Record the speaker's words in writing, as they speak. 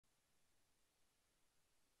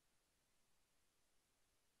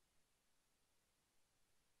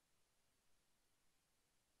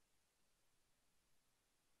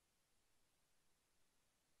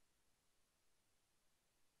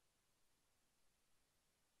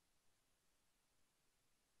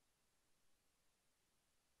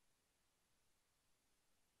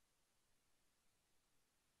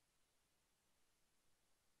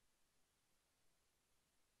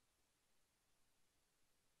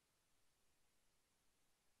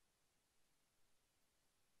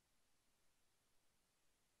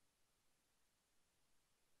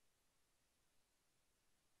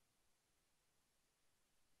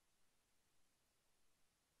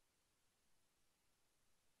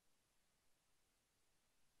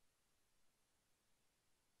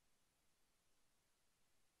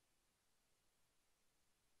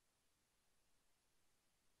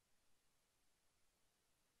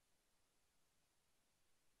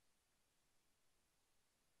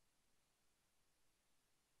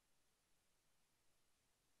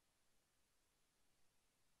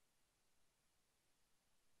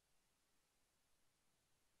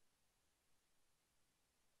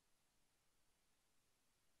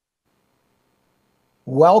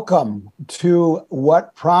Welcome to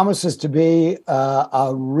what promises to be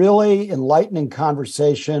a really enlightening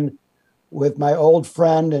conversation with my old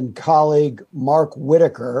friend and colleague, Mark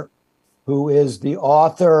Whitaker, who is the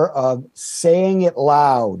author of Saying It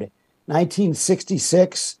Loud,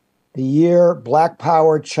 1966, the year Black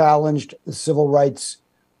Power challenged the civil rights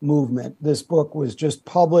movement. This book was just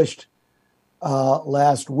published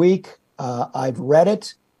last week. I've read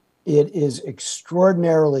it. It is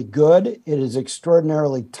extraordinarily good. It is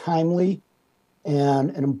extraordinarily timely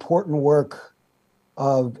and an important work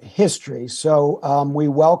of history. So we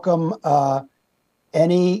welcome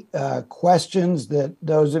any questions that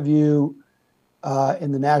those of you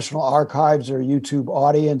in the National Archives or YouTube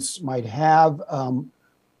audience might have.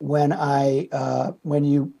 When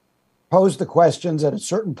you pose the questions at a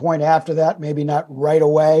certain point after that, maybe not right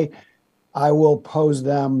away, I will pose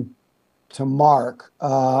them to Mark.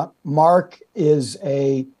 Mark is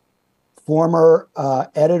a former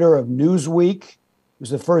editor of Newsweek. He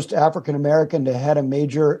was the first African-American to head a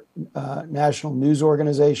major national news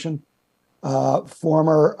organization.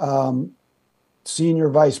 Former senior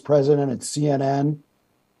vice president at CNN.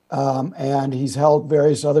 And he's held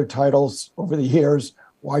various other titles over the years.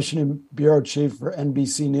 Washington bureau chief for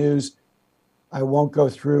NBC News. I won't go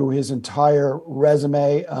through his entire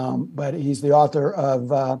resume, but he's the author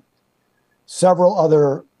of several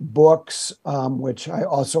other books, which I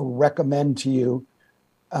also recommend to you.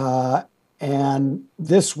 And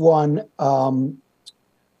this one,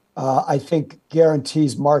 I think,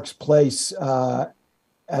 guarantees Mark's place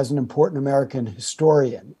as an important American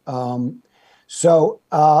historian. So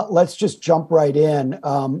let's just jump right in.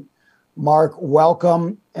 Mark,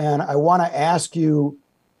 welcome. And I want to ask you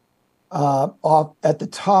off at the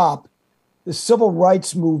top, the civil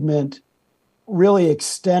rights movement really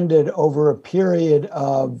extended over a period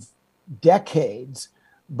of decades,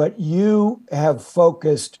 but you have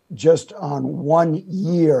focused just on 1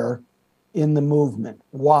 year in the movement.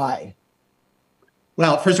 Why?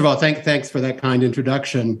 Well, first of all, thanks for that kind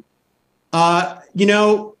introduction. For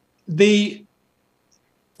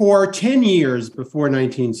 10 years before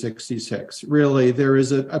 1966, really, there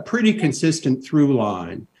is a pretty consistent through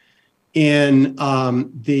line in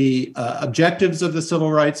the objectives of the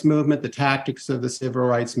civil rights movement, the tactics of the civil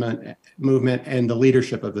rights movement, and the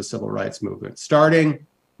leadership of the civil rights movement, starting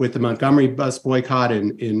with the Montgomery bus boycott in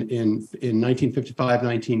 1955,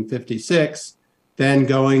 1956, then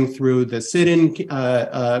going through the sit-in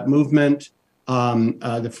movement,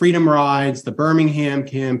 the Freedom Rides, the Birmingham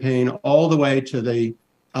campaign, all the way to the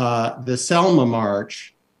Selma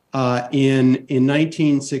March in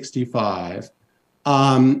 1965.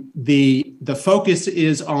 The focus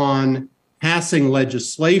is on passing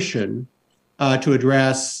legislation to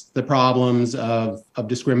address the problems of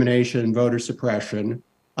discrimination, voter suppression.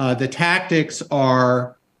 The tactics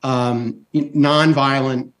are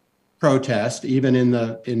nonviolent protest, even in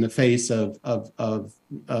the face of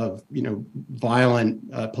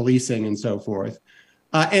violent policing and so forth.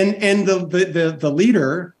 And the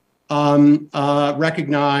leader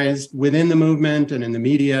recognized within the movement and in the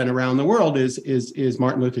media and around the world is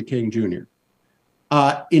Martin Luther King Jr.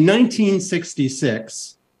 In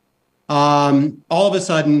 1966, all of a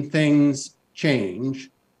sudden things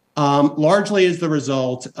change, largely as the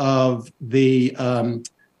result of the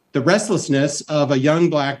restlessness of a young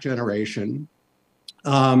Black generation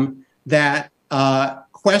that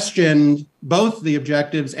questioned both the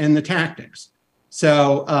objectives and the tactics.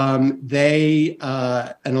 So they,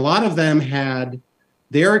 and a lot of them had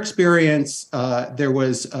their experience. There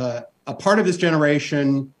was a part of this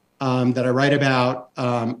generation that I write about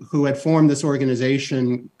who had formed this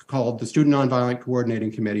organization called the Student Nonviolent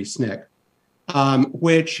Coordinating Committee, SNCC,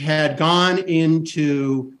 which had gone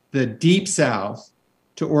into the Deep South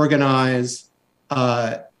to organize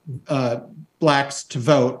Blacks to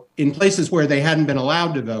vote in places where they hadn't been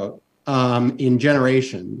allowed to vote in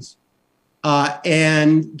generations.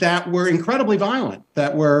 And that were incredibly violent,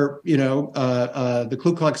 that were, the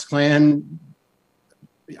Ku Klux Klan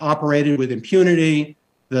operated with impunity.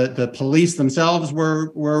 The police themselves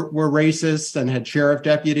were racist and had sheriff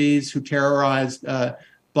deputies who terrorized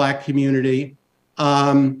Black community.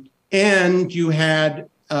 And you had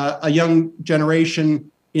a young generation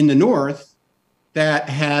in the North that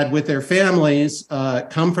had, with their families,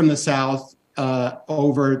 come from the South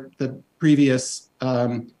over the previous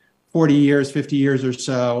 40 years, 50 years or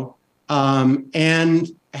so, and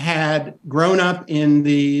had grown up in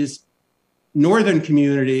these northern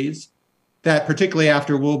communities that, particularly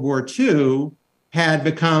after World War II, had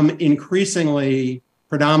become increasingly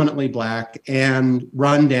predominantly Black and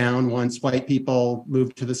run down once white people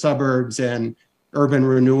moved to the suburbs and urban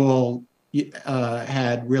renewal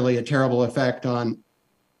had really a terrible effect on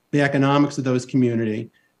the economics of those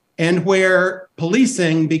community, and where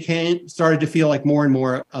policing started to feel like more and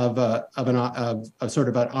more of a sort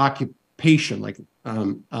of an occupation, like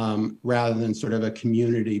rather than sort of a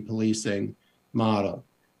community policing model.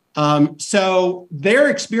 So their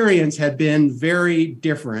experience had been very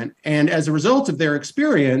different, and as a result of their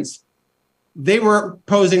experience, they were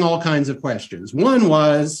posing all kinds of questions. One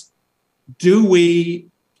was,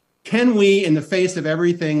 can we, in the face of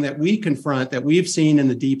everything that we confront, that we've seen in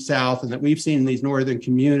the Deep South and that we've seen in these northern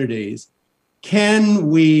communities, can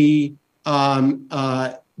we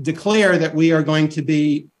declare that we are going to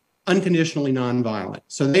be unconditionally nonviolent?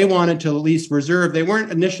 So they wanted to at least reserve, they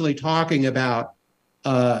weren't initially talking about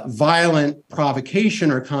violent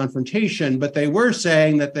provocation or confrontation, but they were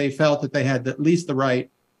saying that they felt that they had at least the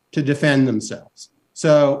right to defend themselves.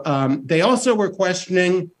 So they also were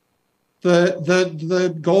questioning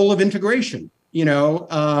the goal of integration. The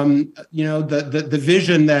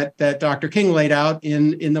vision that Dr. King laid out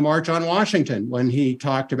in the March on Washington, when he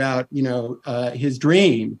talked about his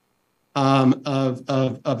dream of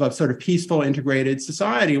a sort of peaceful, integrated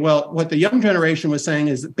society. Well, what the young generation was saying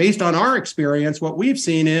is, based on our experience, what we've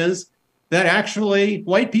seen is that actually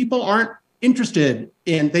white people aren't interested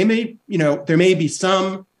in. There may be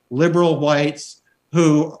some liberal whites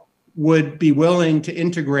who would be willing to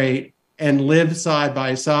integrate and live side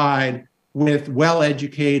by side with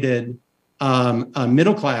well-educated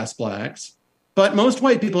middle-class blacks. But most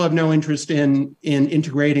white people have no interest in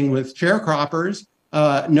integrating with sharecroppers.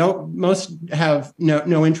 Most have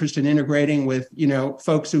no interest in integrating with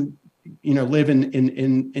folks who live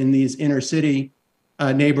in these inner city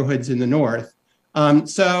neighborhoods in the North.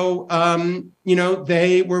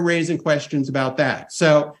 They were raising questions about that.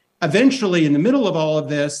 So eventually, in the middle of all of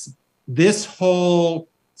this whole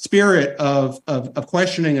spirit of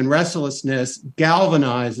questioning and restlessness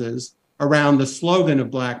galvanizes around the slogan of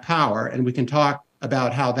Black Power, and we can talk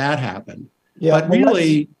about how that happened. Yeah, but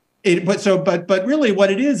really, really,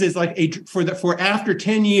 what it is like for after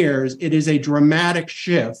 10 years, it is a dramatic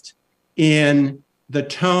shift in the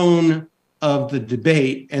tone of the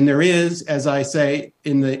debate, and there is, as I say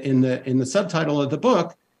in the subtitle of the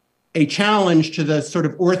book, a challenge to the sort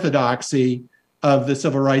of orthodoxy of the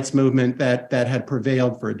civil rights movement that had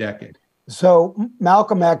prevailed for a decade. So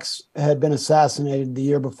Malcolm X had been assassinated the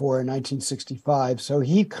year before in 1965. So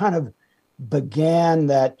he kind of began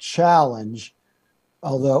that challenge,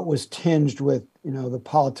 although it was tinged with, the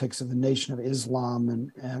politics of the Nation of Islam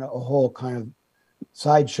and a whole kind of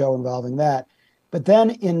sideshow involving that. But then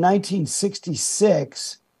in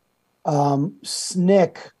 1966,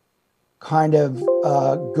 SNCC kind of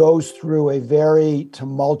goes through a very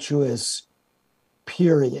tumultuous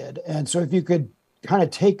period. And so if you could kind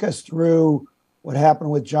of take us through what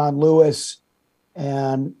happened with John Lewis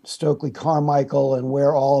and Stokely Carmichael and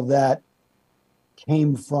where all of that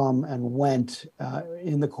came from and went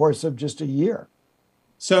in the course of just a year.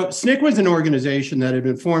 So SNCC was an organization that had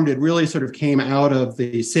been formed. It really sort of came out of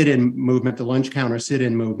the sit-in movement, the lunch counter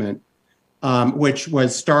sit-in movement, which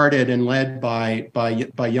was started and led by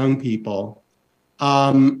young people.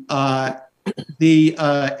 Ella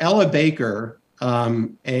Baker,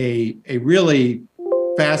 a really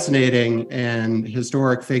fascinating and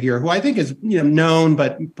historic figure who I think is known,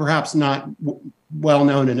 but perhaps not well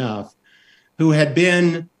known enough, who had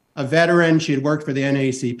been a veteran. She had worked for the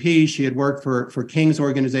NAACP. She had worked for King's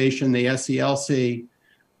organization, the SCLC,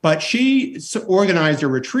 but she organized a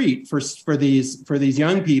retreat for these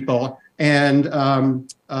young people and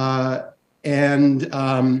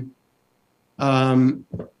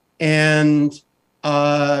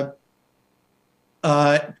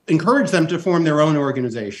encouraged them to form their own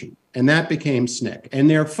organization, and that became SNCC. And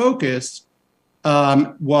their focus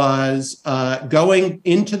was going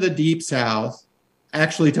into the Deep South,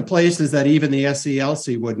 actually to places that even the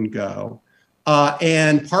SCLC wouldn't go,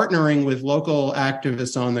 and partnering with local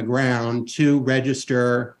activists on the ground to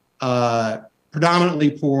register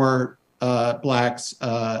predominantly poor Blacks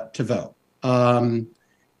to vote.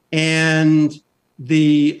 And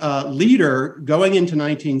the leader going into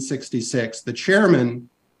 1966, the chairman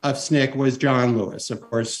of SNCC was John Lewis, of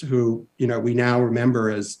course, who we now remember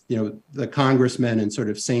as the congressman and sort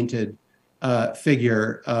of sainted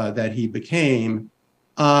figure that he became.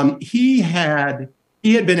 He had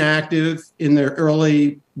been active in the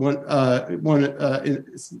early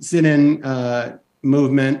sit-in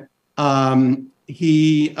movement.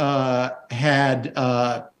 He had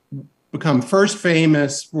become first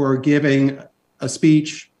famous for giving a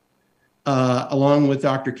speech along with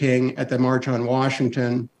Dr. King at the March on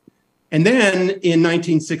Washington. And then in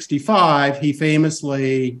 1965, he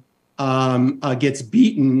famously gets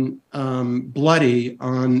beaten bloody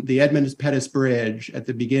on the Edmund Pettus Bridge at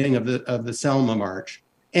the beginning of the Selma March.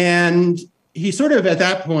 And he sort of at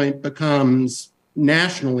that point becomes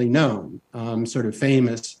nationally known, sort of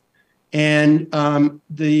famous. And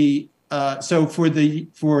so for the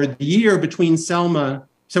year between Selma,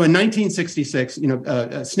 so in 1966,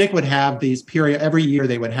 SNCC would have these every year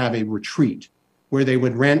they would have a retreat where they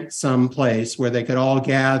would rent some place where they could all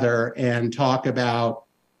gather and talk about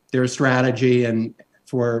their strategy and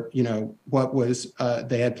for what was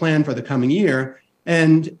they had planned for the coming year.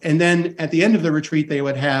 And then at the end of the retreat, they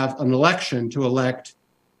would have an election to elect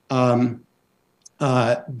their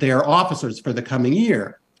officers for the coming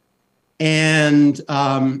year. And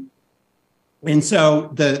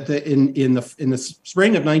so in the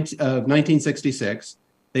spring of 1966,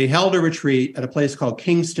 they held a retreat at a place called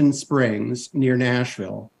Kingston Springs near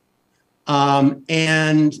Nashville.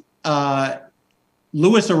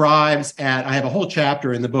 Lewis arrives I have a whole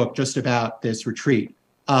chapter in the book just about this retreat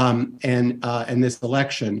and this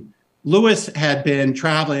election. Lewis had been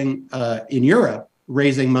traveling in Europe,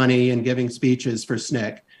 raising money and giving speeches for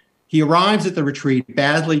SNCC. He arrives at the retreat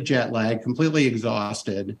badly jet lagged, completely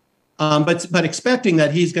exhausted, but expecting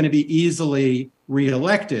that he's going to be easily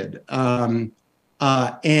reelected. And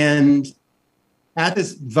at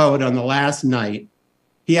this vote on the last night,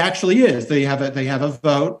 he actually is. They have a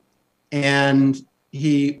vote, and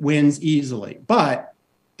he wins easily. But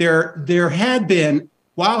there had been,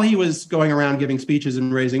 while he was going around giving speeches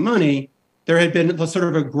and raising money, there had been sort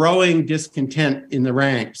of a growing discontent in the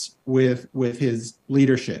ranks with his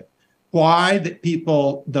leadership. Why? That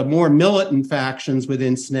the more militant factions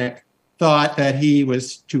within SNCC thought that he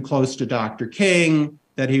was too close to Dr. King,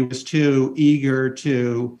 that he was too eager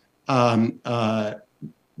to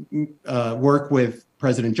work with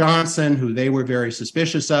President Johnson, who they were very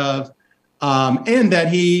suspicious of, and that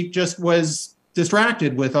he just was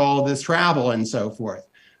distracted with all this travel and so forth.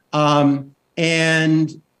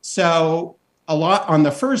 And so a lot on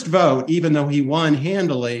the first vote, even though he won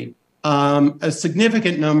handily, a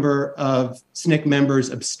significant number of SNCC members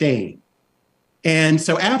abstained. And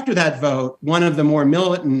so after that vote, one of the more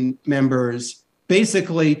militant members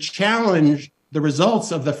basically challenged the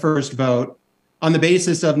results of the first vote on the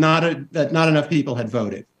basis of that not enough people had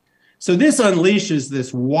voted. So this unleashes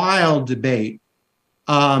this wild debate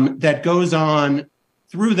that goes on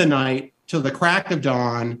through the night till the crack of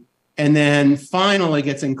dawn, and then finally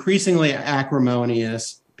gets increasingly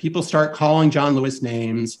acrimonious. People start calling John Lewis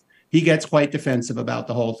names. He gets quite defensive about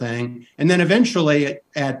the whole thing. And then eventually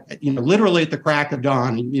literally at the crack of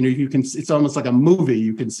dawn, it's almost like a movie.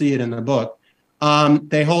 You can see it in the book.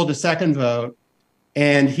 They hold a second vote,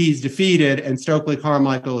 and he's defeated, and Stokely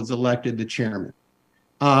Carmichael is elected the chairman.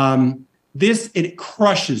 It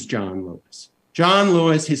crushes John Lewis. John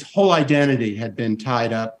Lewis, his whole identity had been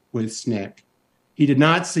tied up with SNCC. He did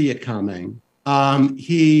not see it coming.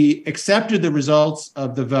 He accepted the results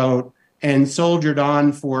of the vote and soldiered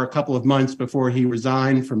on for a couple of months before he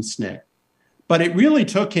resigned from SNCC. But it really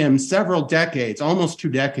took him several decades, almost 2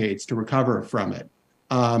 decades, to recover from it.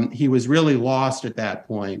 He was really lost at that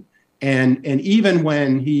point. And even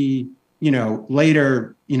when he,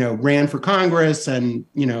 later, ran for Congress and,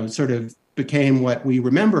 sort of became what we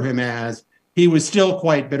remember him as, he was still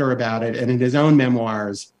quite bitter about it. And in his own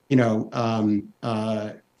memoirs, it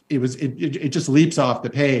just leaps off the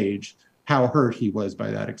page how hurt he was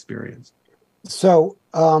by that experience. So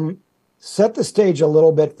set the stage a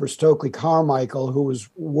little bit for Stokely Carmichael, who was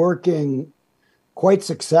working quite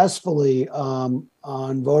successfully on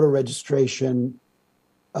voter registration,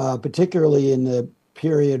 particularly in the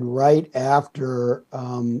period right after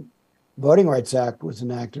Voting Rights Act was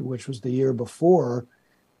enacted, which was the year before.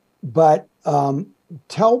 But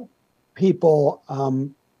tell people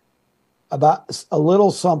about a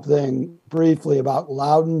little something briefly about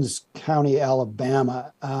Loudons County,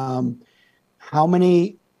 Alabama. How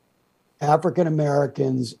many African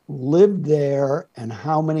Americans lived there, and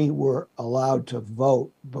how many were allowed to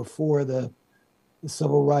vote before the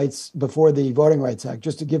Voting Rights Act?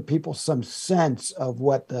 Just to give people some sense of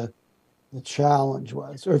what the challenge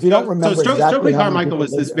was, or if you don't remember. So Stokely Carmichael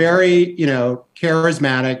was this very,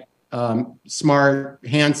 charismatic, smart,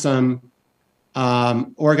 handsome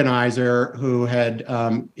organizer who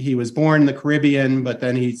he was born in the Caribbean, but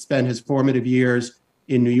then he spent his formative years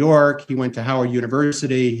in New York. He went to Howard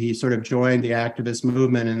University. He sort of joined the activist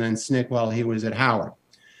movement and then SNCC while he was at Howard.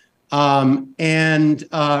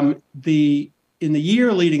 In the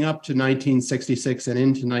year leading up to 1966 and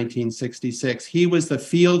into 1966, he was the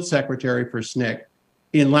field secretary for SNCC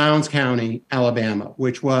in Lowndes County, Alabama,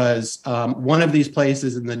 which was one of these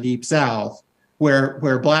places in the Deep South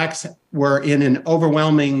where blacks were in an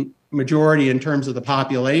overwhelming majority in terms of the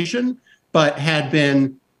population, but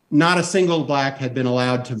not a single black had been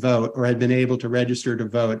allowed to vote or had been able to register to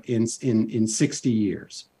vote in 60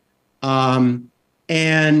 years.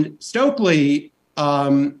 And Stokely's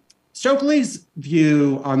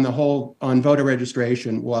view on voter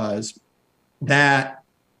registration was that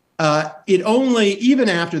even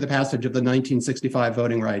after the passage of the 1965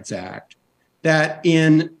 Voting Rights Act, that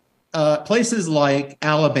in places like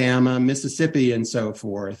Alabama, Mississippi, and so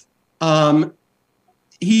forth,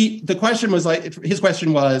 his question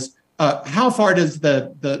was, how far does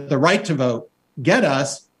the right to vote get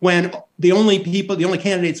us when the only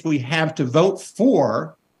candidates we have to vote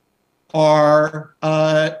for are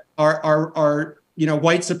white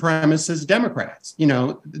supremacist Democrats?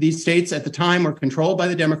 These states at the time were controlled by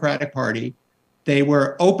the Democratic Party. They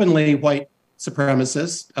were openly white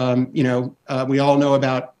supremacists. We all know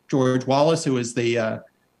about George Wallace, who was the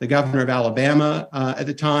governor of Alabama at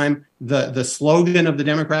the time. The slogan of the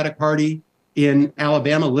Democratic Party in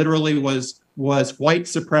Alabama literally was white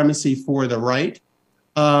supremacy for the right.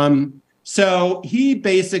 So he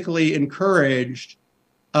basically encouraged,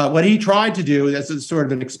 what he tried to do as a sort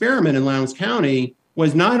of an experiment in Lowndes County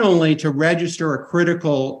was not only to register a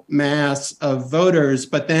critical mass of voters,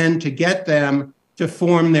 but then to get them to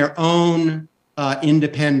form their own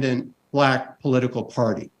independent black political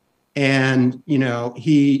party. And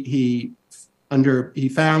he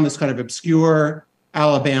found this kind of obscure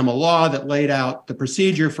Alabama law that laid out the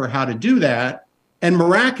procedure for how to do that. And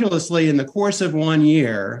miraculously, in the course of 1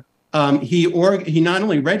 year, he not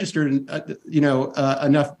only registered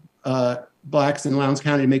enough blacks in Lowndes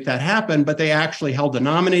County to make that happen, but they actually held a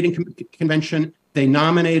nominating convention. They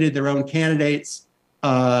nominated their own candidates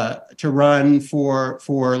to run for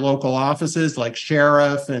local offices like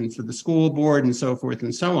sheriff and for the school board and so forth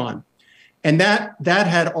and so on. And that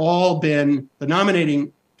had all been the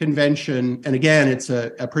nominating convention. And again, it's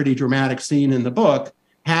a pretty dramatic scene in the book,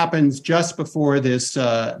 happens just before this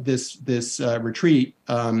retreat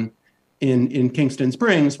in Kingston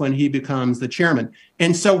Springs when he becomes the chairman.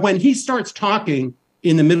 And so when he starts talking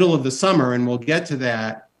in the middle of the summer, and we'll get to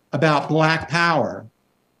that, about Black power,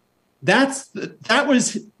 that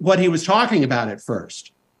was what he was talking about at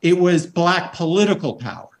first. It was Black political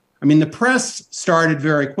power. I mean, the press started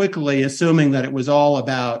very quickly assuming that it was all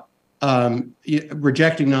about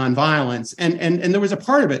rejecting nonviolence. And there was a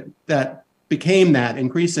part of it that became that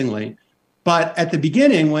increasingly. But at the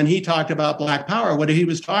beginning, when he talked about Black power, what he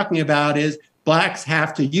was talking about is blacks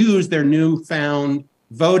have to use their newfound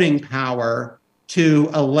voting power to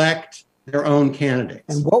elect their own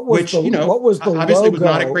candidates. And what was the obviously logo? Was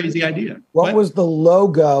not a crazy idea. What was the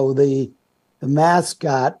logo, the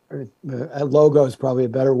mascot, logo is probably a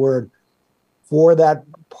better word, for that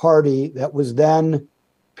party that was then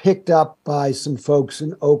picked up by some folks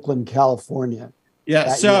in Oakland, California?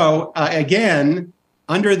 Yeah. So again,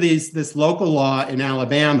 under this local law in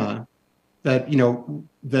Alabama, that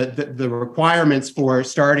the requirements for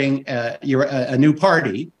starting a new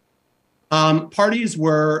party, parties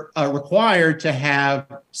were required to have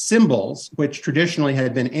symbols, which traditionally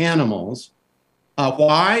had been animals.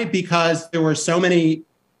 Why? Because there were so many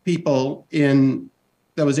people in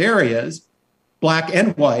those areas, black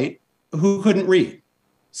and white, who couldn't read.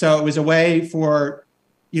 So it was a way for,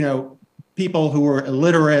 people who were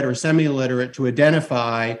illiterate or semi-illiterate to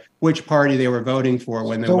identify which party they were voting for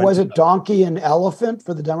when they went. So was it donkey and elephant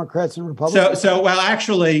for the Democrats and Republicans? So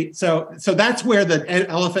that's where the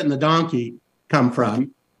elephant and the donkey come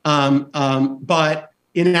from. But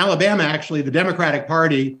in Alabama, actually, the Democratic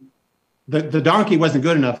Party, the donkey wasn't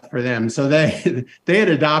good enough for them, so they had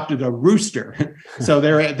adopted a rooster. So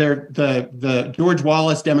the George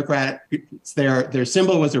Wallace Democrats, their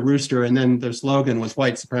symbol was a rooster, and then their slogan was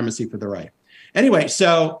white supremacy for the right. Anyway,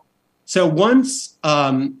 so once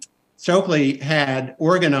Stokely had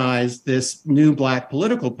organized this new Black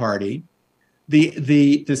political party,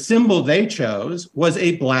 the symbol they chose was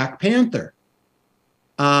a Black Panther,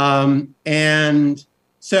 and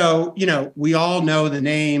so we all know the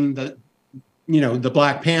name, the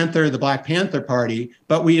Black Panther Party,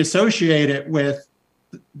 but we associate it with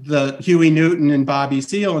the Huey Newton and Bobby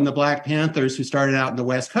Seale and the Black Panthers who started out in the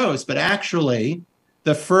West Coast. But actually,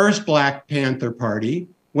 the first Black Panther Party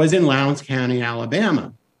was in Lowndes County,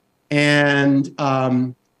 Alabama. And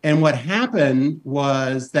what happened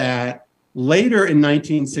was that later in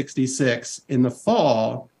 1966, in the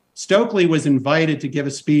fall, Stokely was invited to give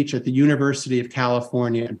a speech at the University of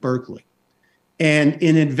California at Berkeley. And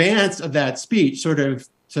in advance of that speech, sort of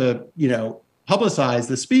to, publicize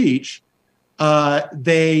the speech,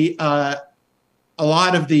 they a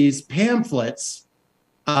lot of these pamphlets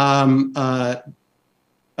that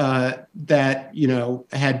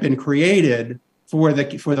had been created for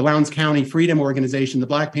the Lowndes County Freedom Organization, the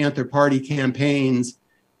Black Panther Party campaigns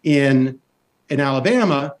in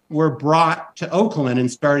Alabama, were brought to Oakland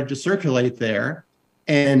and started to circulate there.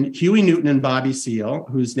 And Huey Newton and Bobby Seale,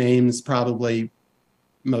 whose names probably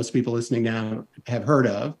most people listening now have heard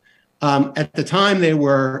of, at the time they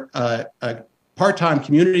were part-time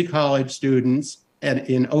community college students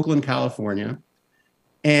in Oakland, California,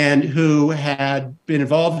 and who had been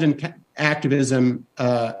involved in activism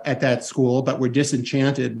at that school, but were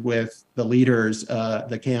disenchanted with the leaders,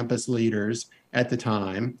 the campus leaders at the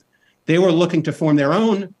time. They were looking to form their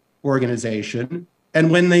own organization. And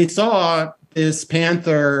when they saw this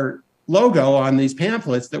Panther logo on these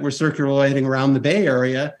pamphlets that were circulating around the Bay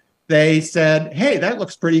Area, they said, "Hey, that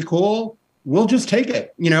looks pretty cool. We'll just take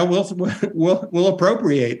it. We'll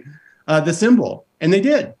appropriate the symbol." And they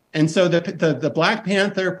did. And so the Black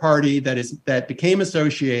Panther Party that became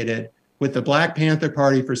associated with the Black Panther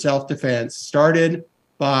Party for Self-Defense, started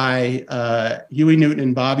by Huey Newton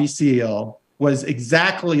and Bobby Seale, was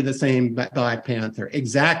exactly the same Black Panther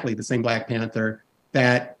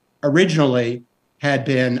that originally had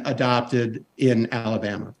been adopted in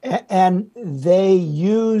Alabama. And they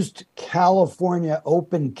used California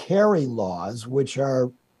open carry laws, which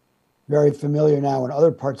are very familiar now in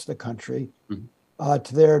other parts of the country,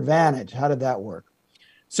 to their advantage. How did that work?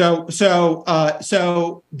 So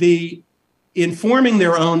in forming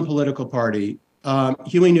their own political party,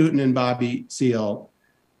 Huey Newton and Bobby Seale,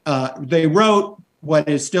 they wrote what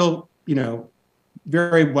is still,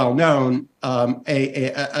 very well known,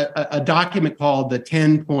 a document called the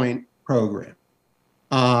 10-point program.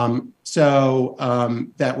 That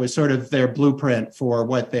was sort of their blueprint for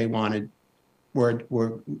what they wanted, were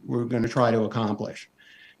going to try to accomplish.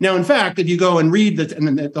 Now, in fact, if you go and read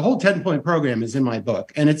the whole 10-point program is in my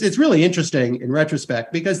book, and it's really interesting in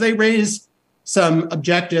retrospect because they raise some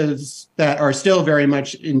objectives that are still very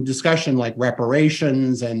much in discussion, like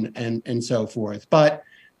reparations and so forth. But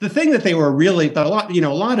the thing that they were really, a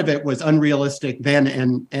lot of it was unrealistic then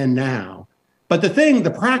and now. But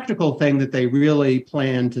the practical thing that they really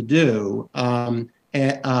planned to do,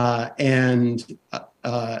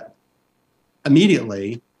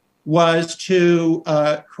 immediately, was to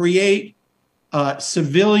create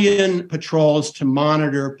civilian patrols to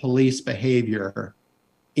monitor police behavior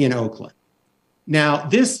in Oakland. Now,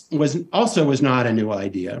 this was not a new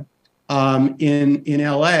idea. In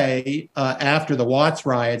LA, after the Watts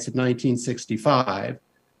riots of 1965,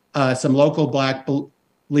 some local Black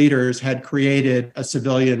leaders had created a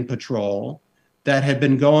civilian patrol that had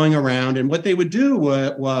been going around. And what they would do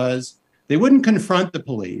was they wouldn't confront the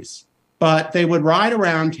police, but they would ride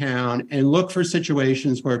around town and look for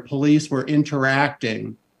situations where police were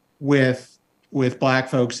interacting with Black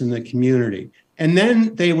folks in the community. And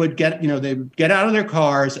then they would get out of their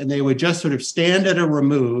cars and they would just sort of stand at a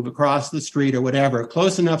remove across the street or whatever,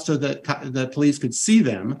 close enough so that the police could see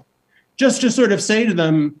them, just to sort of say to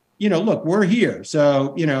them, look, we're here.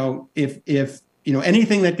 So, if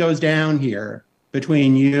anything that goes down here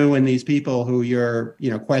between you and these people who you're,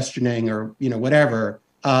 questioning or, whatever,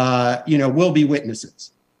 we'll be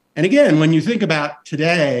witnesses. And again, when you think about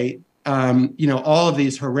today, all of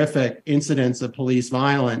these horrific incidents of police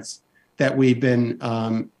violence that we've been,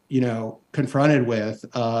 confronted with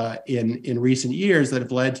in recent years that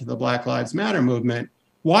have led to the Black Lives Matter movement,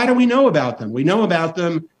 why do we know about them? We know about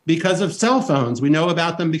them because of cell phones. We know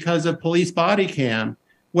about them because of police body cam.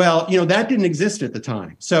 Well, that didn't exist at the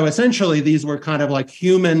time. So essentially, these were kind of like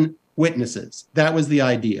human witnesses. That was the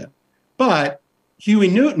idea. But Huey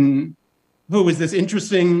Newton, who was this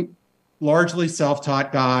interesting, largely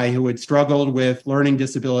self-taught guy who had struggled with learning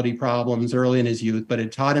disability problems early in his youth, but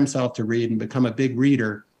had taught himself to read and become a big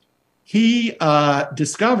reader, he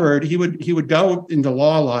discovered he would go into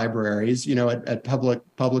law libraries, at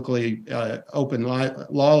publicly open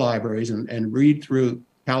law libraries and read through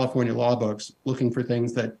California law books, looking for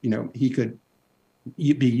things that he could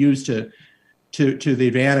be used to the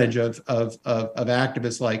advantage of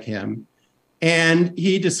activists like him. And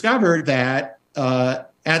he discovered that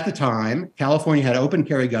at the time, California had open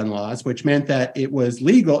carry gun laws, which meant that it was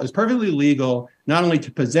perfectly legal, not only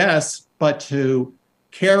to possess, but to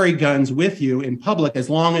carry guns with you in public as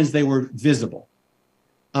long as they were visible.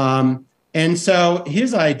 And so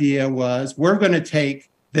his idea was, we're going to take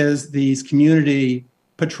these community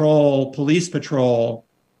patrol, police patrol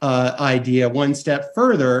idea one step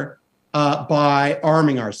further by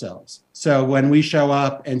arming ourselves. So when we show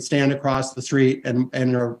up and stand across the street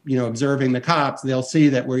and are observing the cops, they'll see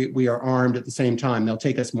that we are armed at the same time. They'll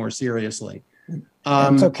take us more seriously.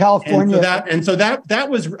 And so California, that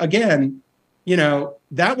was, again,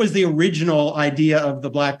 that was the original idea of the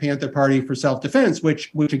Black Panther Party for self-defense,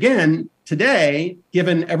 which again, today,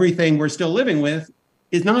 given everything we're still living with,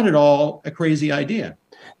 is not at all a crazy idea.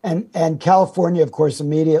 And California, of course,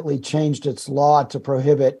 immediately changed its law to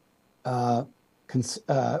prohibit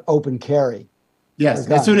open carry. Yes,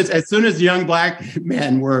 as soon as young Black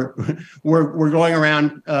men were going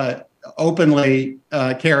around openly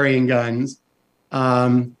carrying guns,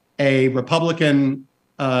 a Republican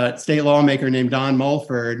state lawmaker named Don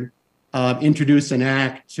Mulford introduced an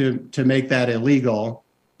act to make that illegal,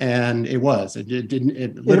 and it was. It didn't.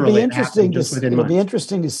 It literally happened just within months. It'll be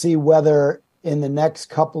interesting to see whether in the next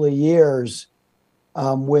couple of years,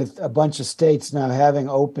 with a bunch of states now having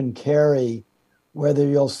open carry, whether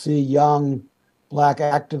you'll see young Black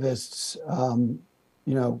activists,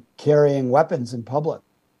 carrying weapons in public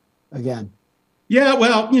again. Yeah,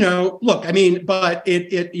 well, look, I mean, but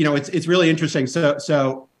it's really interesting.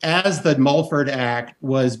 So as the Mulford Act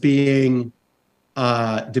was being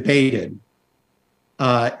debated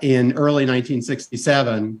in early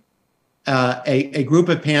 1967, a group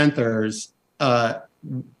of Panthers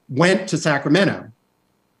went to Sacramento,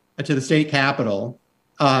 to the state capitol,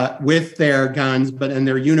 with their guns, and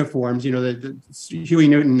their uniforms. Huey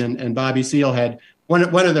Newton and Bobby Seale had one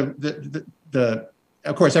of the.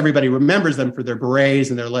 Of course, everybody remembers them for their berets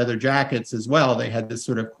and their leather jackets as well. They had this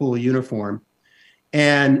sort of cool uniform,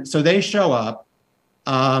 and so they show up,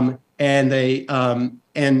 and they're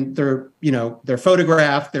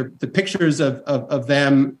photographed. The pictures of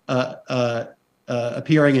them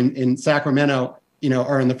appearing in Sacramento,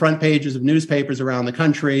 are in the front pages of newspapers around the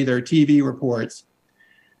country. There are TV reports.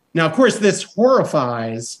 Now, of course, this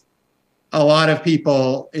horrifies a lot of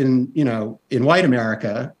people in white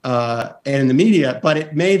America and in the media, but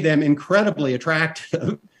it made them incredibly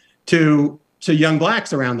attractive to young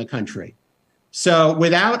Blacks around the country. So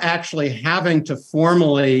without actually having to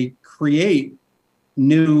formally create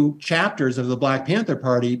new chapters of the Black Panther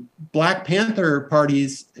Party, Black Panther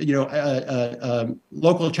parties,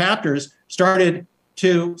 local chapters started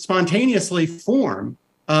to spontaneously form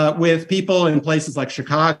with people in places like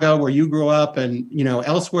Chicago, where you grew up, and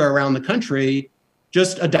elsewhere around the country,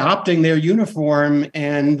 just adopting their uniform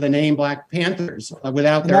and the name Black Panthers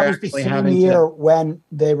without their actually having to. That was the same year when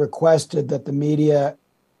they requested that the media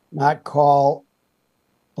not call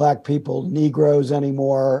Black people Negroes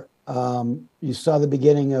anymore. You saw the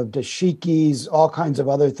beginning of dashikis, all kinds of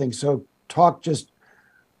other things. So talk just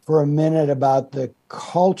for a minute about the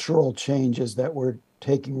cultural changes that were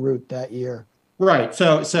taking root that year. Right.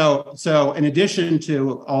 So in addition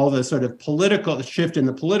to all the sort of political shift in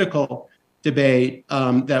the political debate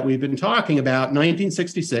that we've been talking about,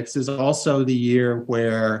 1966 is also the year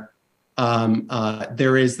where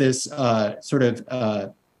there is this sort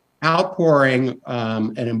of outpouring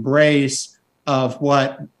and embrace of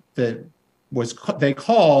what they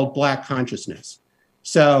called Black consciousness.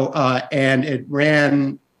 So and it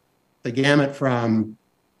ran the gamut from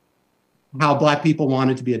how Black people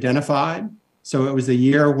wanted to be identified. So it was a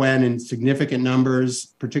year when, in significant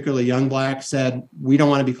numbers, particularly young Blacks said, we don't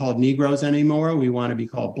want to be called Negroes anymore. We want to be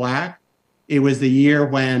called Black. It was the year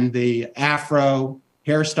when the Afro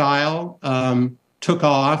hairstyle took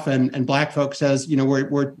off, and Black folks says,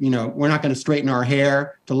 we're not going to straighten our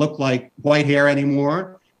hair to look like white hair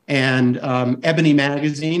anymore. And Ebony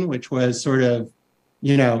magazine, which was sort of,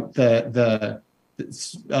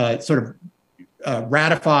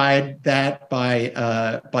 ratified that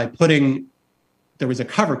by putting. There was a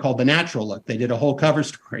cover called The Natural Look. They did a whole cover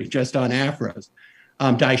story just on afros.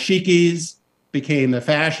 Dashikis became the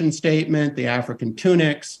fashion statement, the African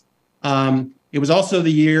tunics. It was also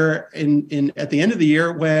the year at the end of the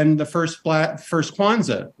year when the first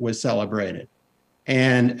Kwanzaa was celebrated.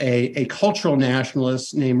 And a cultural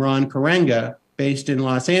nationalist named Ron Karenga, based in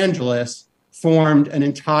Los Angeles, formed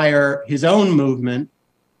his own movement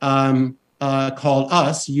called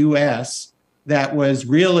US, US, that was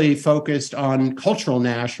really focused on cultural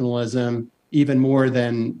nationalism even more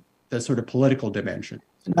than the sort of political dimension.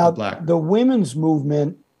 Now, the women's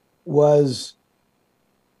movement was,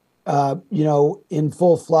 in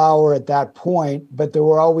full flower at that point, but there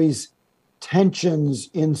were always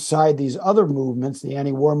tensions inside these other movements, the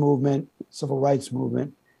anti-war movement, civil rights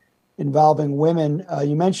movement, involving women.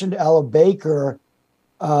 You mentioned Ella Baker.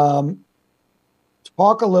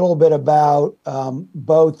 Talk a little bit about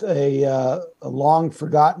both a long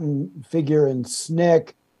forgotten figure in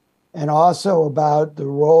SNCC, and also about the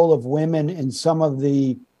role of women in some of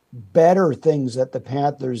the better things that the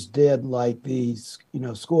Panthers did, like the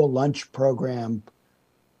school lunch program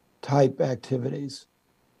type activities.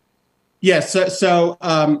 Yes. So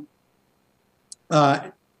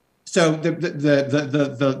the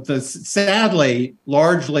sadly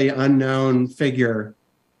largely unknown figure,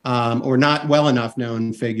 or not well enough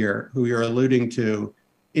known figure, who you're alluding to,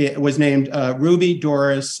 it was named Ruby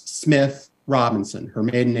Doris Smith Robinson. Her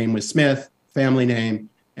maiden name was Smith, family name,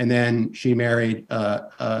 and then she married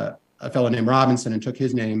a fellow named Robinson and took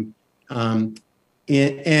his name.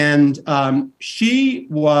 She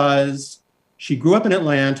grew up in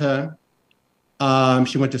Atlanta.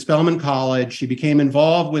 She went to Spelman College. She became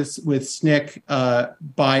involved with SNCC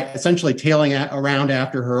by essentially tailing around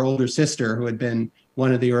after her older sister, who had been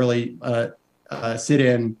one of the early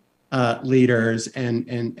sit-in leaders,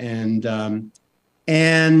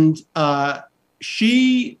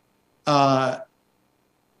 she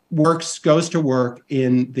goes to work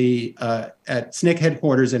in at SNCC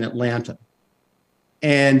headquarters in Atlanta,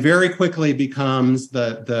 and very quickly becomes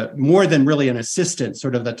the more than really an assistant,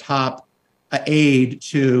 sort of the top aide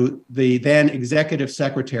to the then executive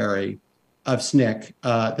secretary of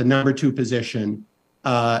SNCC, the number 2 position,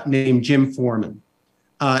 named Jim Foreman.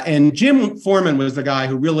 And Jim Foreman was the guy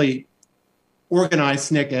who really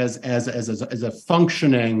organized SNCC as a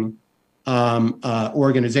functioning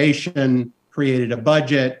organization, created a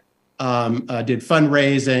budget, did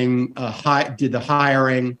fundraising, did the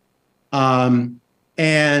hiring.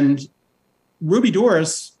 And Ruby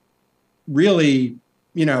Doris really,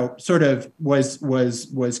 sort of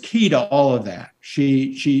was key to all of that.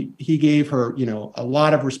 He gave her, a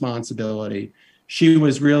lot of responsibility. She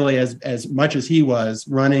was really, as much as he was,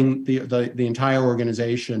 running the entire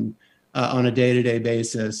organization on a day-to-day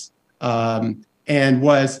basis, and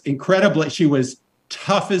she was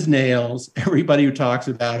tough as nails. Everybody who talks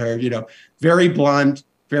about her, very blunt,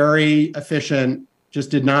 very efficient,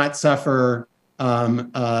 just did not suffer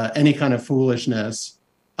any kind of foolishness.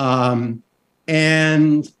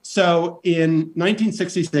 And so in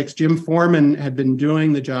 1966, Jim Foreman had been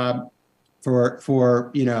doing the job for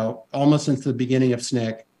almost since the beginning of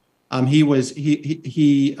SNCC. He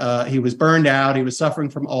was burned out. He was suffering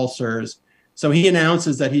from ulcers. So he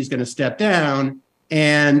announces that he's going to step down,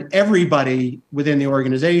 and everybody within the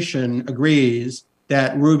organization agrees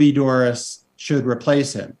that Ruby Doris should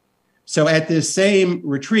replace him. So at this same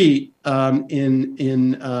retreat at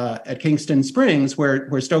Kingston Springs,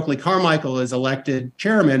 where Stokely Carmichael is elected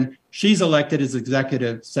chairman, she's elected as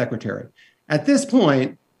executive secretary. At this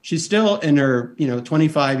point, she's still in her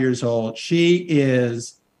 25 years old. She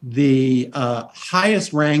is the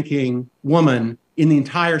highest ranking woman in the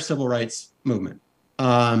entire civil rights movement.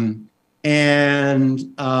 And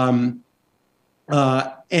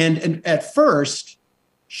at first,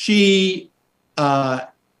 she,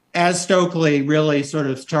 as Stokely really sort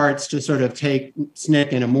of starts to sort of take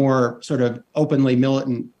SNCC in a more sort of openly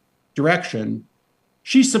militant direction,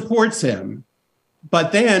 she supports him.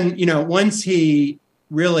 But then, once he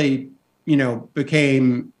really,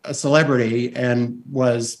 became a celebrity and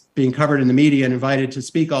was being covered in the media and invited to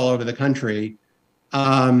speak all over the country,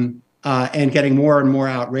 and getting more and more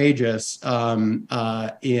outrageous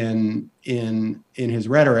in his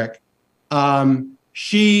rhetoric,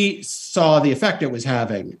 she saw the effect it was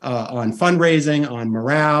having on fundraising, on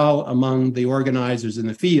morale among the organizers in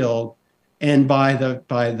the field, and by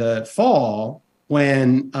the fall,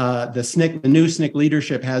 when the new SNCC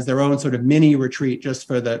leadership has their own sort of mini retreat just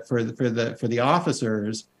for the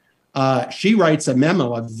officers, she writes a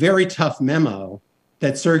memo, a very tough memo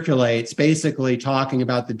that circulates, basically talking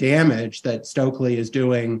about the damage that Stokely is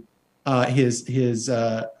doing. A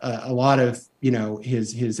lot of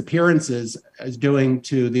his appearances is doing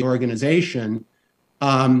to the organization,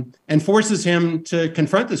 and forces him to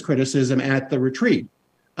confront this criticism at the retreat.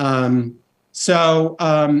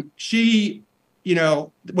 She,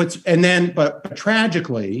 but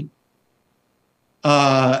tragically,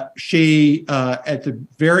 she at the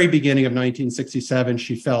very beginning of 1967,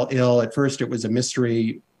 she fell ill. At first, it was a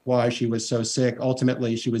mystery why she was so sick.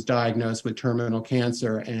 Ultimately, she was diagnosed with terminal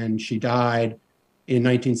cancer, and she died in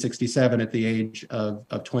 1967 at the age of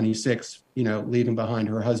 26, leaving behind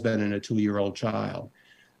her husband and a 2-year-old child.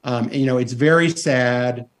 It's very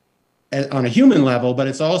sad on a human level, but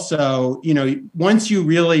it's also, once you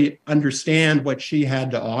really understand what she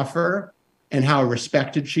had to offer and how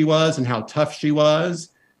respected she was and how tough she was,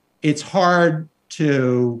 it's hard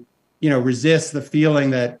to, resist the feeling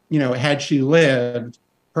that, had she lived,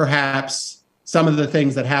 perhaps some of the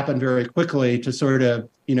things that happened very quickly to sort of,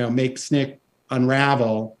 make SNCC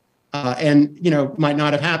unravel, might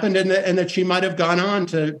not have happened, and that she might have gone on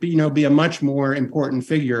to be a much more important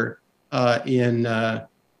figure in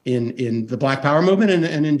the Black Power movement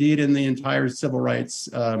and indeed in the entire civil rights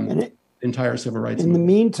entire civil rights In the movement.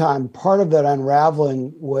 meantime, part of that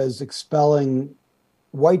unraveling was expelling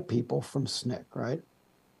white people from SNCC, right?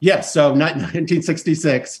 Yes. So not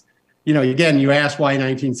 1966. Again, you asked why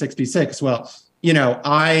 1966. Well,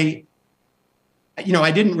 I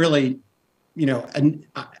didn't really, and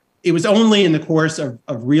it was only in the course of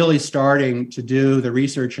really starting to do the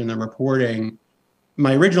research and the reporting.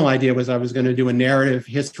 My original idea was I was going to do a narrative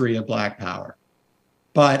history of Black power.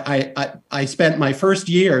 But I spent my first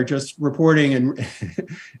year just reporting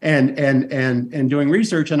and doing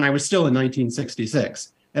research, and I was still in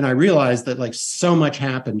 1966. And I realized that like so much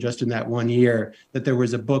happened just in that one year that there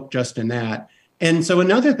was a book just in that. And so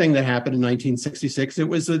another thing that happened in 1966, it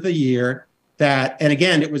was the year that, and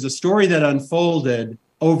again, it was a story that unfolded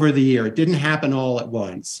over the year. It didn't happen all at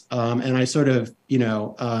once. And I sort of,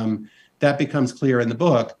 that becomes clear in the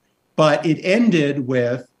book. But it ended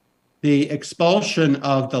with the expulsion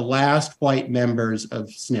of the last white members of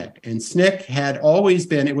SNCC. And SNCC had always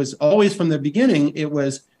been, it was always from the beginning, it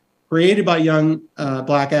was created by young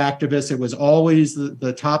Black activists. It was always,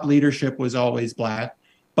 the top leadership was always Black.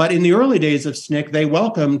 But in the early days of SNCC, they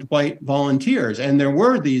welcomed white volunteers. And there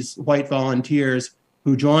were these white volunteers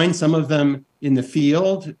who joined, some of them in the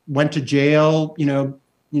field, went to jail,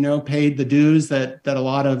 paid the dues that a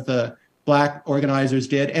lot of the Black organizers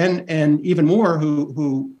did, and even more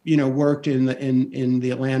who worked in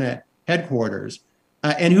the Atlanta headquarters,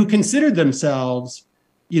 and who considered themselves,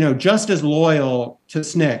 just as loyal to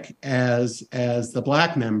SNCC as the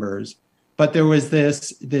Black members. But there was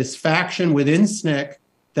this faction within SNCC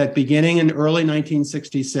that, beginning in early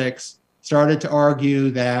 1966, started to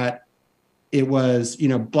argue that it was,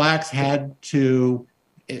 Blacks had to,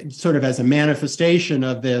 sort of as a manifestation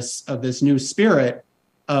of this new spirit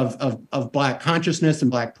of Black consciousness and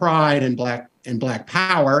Black pride and Black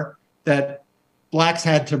power, that Blacks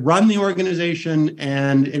had to run the organization,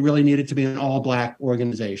 and it really needed to be an all-Black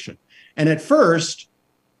organization. And at first,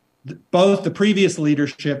 both the previous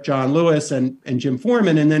leadership, John Lewis and Jim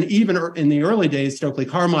Foreman, and then even in the early days, Stokely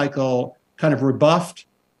Carmichael kind of rebuffed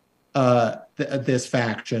this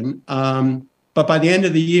faction. But by the end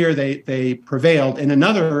of the year, they prevailed in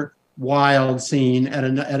another wild scene at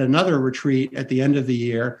another retreat at the end of the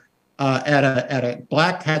year, at a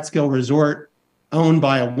Black Catskill resort owned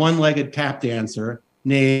by a one-legged tap dancer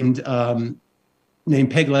named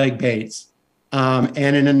Peg Leg Bates. And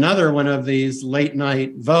in another one of these late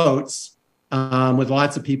night votes, with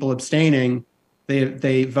lots of people abstaining,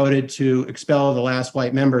 they voted to expel the last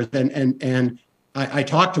white members. And I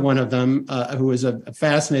talked to one of them, who was a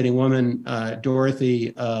fascinating woman,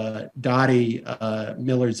 Dorothy Dottie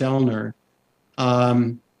Miller-Zellner.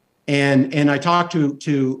 And I talked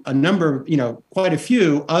to a number, quite a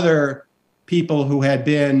few other people who had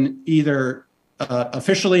been either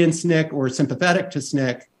officially in SNCC or sympathetic to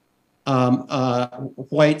SNCC,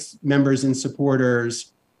 white members and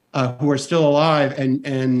supporters who are still alive, and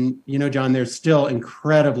John, they're still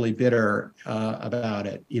incredibly bitter about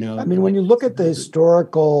it. I mean, when you look at the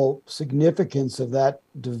historical significance of that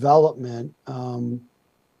development, and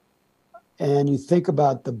you think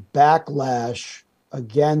about the backlash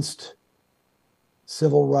against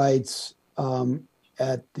civil rights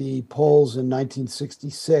at the polls in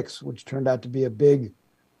 1966, which turned out to be a big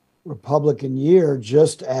Republican year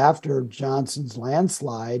just after Johnson's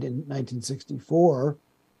landslide in 1964.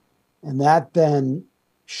 And that then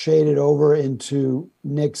shaded over into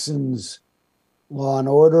Nixon's law and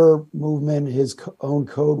order movement, his own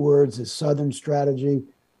code words, his Southern strategy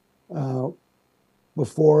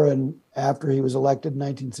before and after he was elected in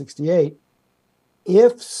 1968.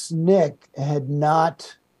 If SNCC had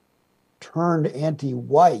not turned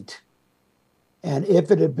anti-white, and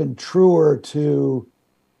if it had been truer to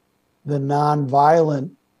the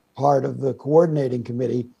nonviolent part of the coordinating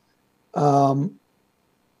committee,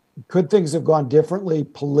 could things have gone differently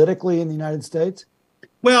politically in the United States?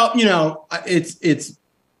 Well,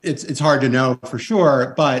 it's hard to know for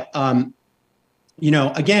sure, but again,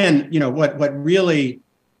 what really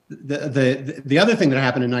the other thing that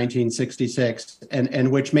happened in 1966,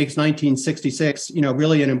 and which makes 1966,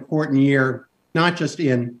 really an important year, not just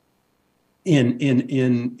in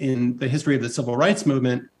the history of the civil rights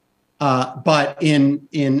movement, but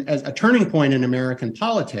as a turning point in American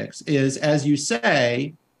politics, is, as you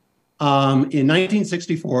say, in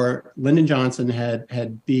 1964, Lyndon Johnson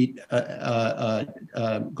had beat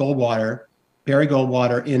Goldwater, Barry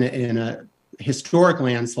Goldwater, in a historic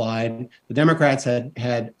landslide. The Democrats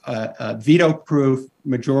had veto-proof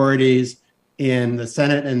majorities in the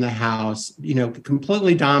Senate and the House,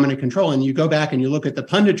 completely dominant control. And you go back and you look at the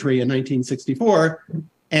punditry in 1964,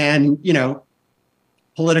 and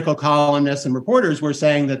political columnists and reporters were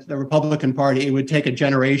saying that the Republican Party, it would take a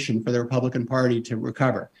generation for the Republican Party to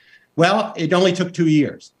recover. Well, it only took 2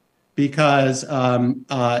 years because in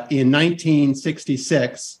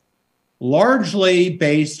 1966, largely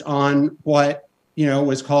based on what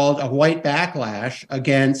was called a white backlash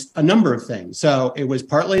against a number of things. So it was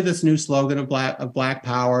partly this new slogan of Black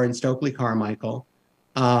Power and Stokely Carmichael.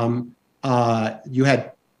 You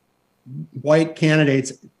had white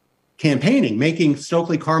candidates campaigning, making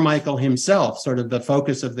Stokely Carmichael himself sort of the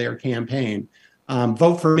focus of their campaign.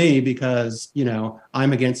 Vote for me because,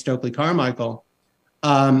 I'm against Stokely Carmichael.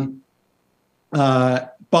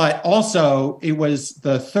 But also, it was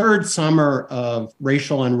the third summer of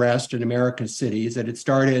racial unrest in America's cities. That it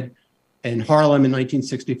started in Harlem in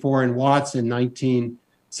 1964 and Watts in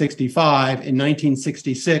 1965. In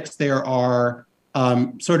 1966, there are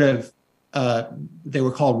they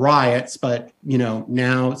were called riots, but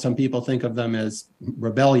now some people think of them as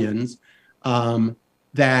rebellions.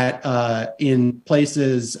 That in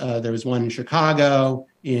places, there was one in Chicago,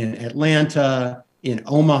 in Atlanta, in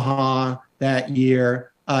Omaha that year.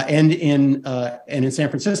 And in San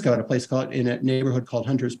Francisco, at in a neighborhood called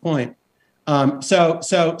Hunters Point. So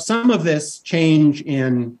some of this change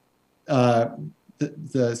in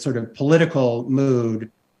the sort of political mood,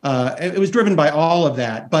 it was driven by all of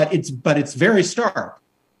that. But it's very stark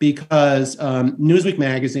because Newsweek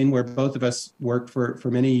magazine, where both of us worked for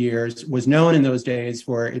many years, was known in those days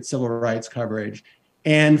for its civil rights coverage,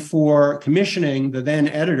 and for commissioning the then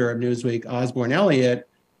editor of Newsweek, Osborne Elliott.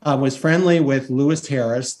 Was friendly with Lewis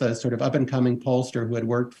Harris, the sort of up-and-coming pollster who had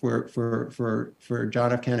worked for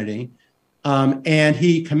John F. Kennedy. And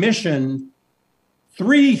he commissioned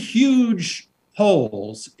 3 huge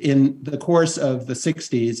polls in the course of the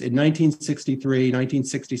 60s, in 1963,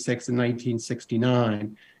 1966, and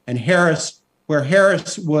 1969. And Harris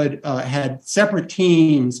would had separate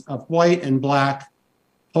teams of white and Black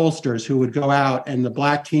pollsters who would go out, and the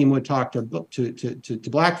Black team would talk to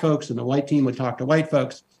Black folks, and the white team would talk to white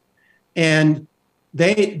folks. And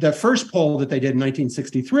the first poll that they did in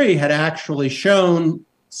 1963 had actually shown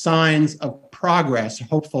signs of progress,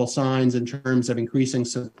 hopeful signs in terms of increasing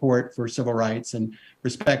support for civil rights and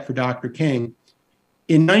respect for Dr. King.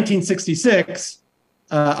 In 1966,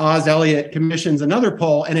 Oz Elliott commissions another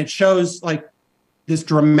poll, and it shows like this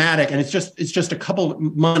dramatic, and it's just a couple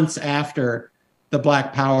months after the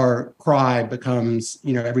Black Power cry becomes,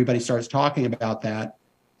 everybody starts talking about that.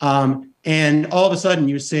 And all of a sudden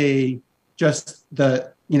you see just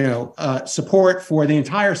the, support for the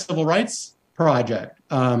entire civil rights project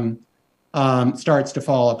starts to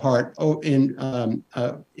fall apart.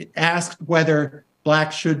 It asked whether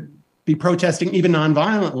Blacks should be protesting even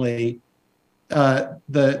nonviolently.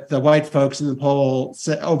 The white folks in the poll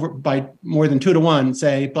over by more than 2 to 1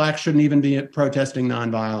 say Blacks shouldn't even be protesting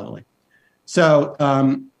nonviolently. So,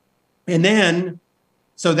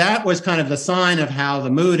 so that was kind of the sign of how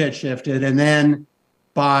the mood had shifted. And then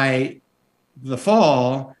by the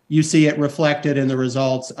fall, you see it reflected in the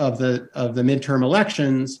results of the midterm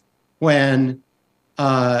elections when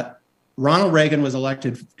Ronald Reagan was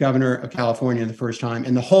elected governor of California the first time.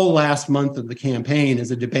 And the whole last month of the campaign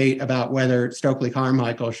is a debate about whether Stokely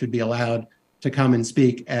Carmichael should be allowed to come and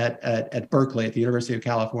speak at Berkeley, at the University of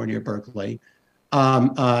California, Berkeley.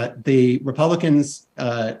 The Republicans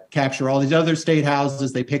capture all these other state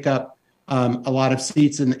houses. They pick up a lot of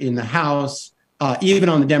seats in the House. Even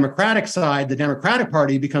on the Democratic side, the Democratic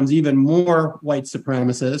Party becomes even more white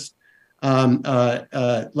supremacist.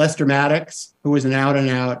 Lester Maddox, who was an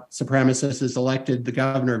out-and-out supremacist, is elected the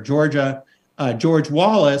governor of Georgia. George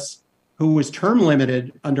Wallace, who was term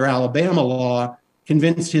limited under Alabama law,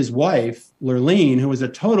 convinced his wife, Lurleen, who was a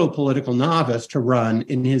total political novice, to run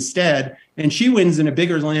in his stead. And she wins in a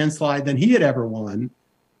bigger landslide than he had ever won.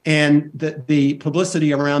 And the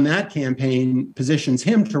publicity around that campaign positions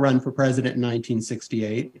him to run for president in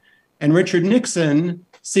 1968. And Richard Nixon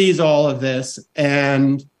sees all of this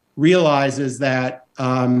and realizes that,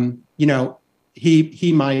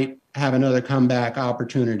 he might have another comeback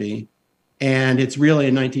opportunity. And it's really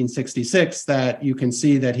in 1966 that you can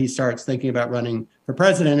see that he starts thinking about running for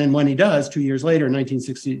president. And when he does, 2 years later, in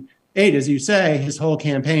 1968, as you say, his whole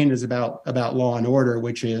campaign is about law and order,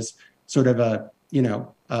 which is sort of a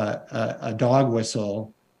dog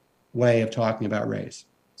whistle way of talking about race.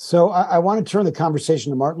 So I want to turn the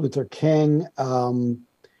conversation to Martin Luther King.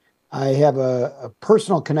 I have a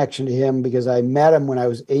personal connection to him because I met him when I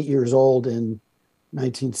was 8 years old in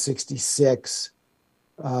 1966.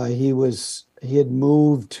 He had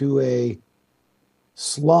moved to a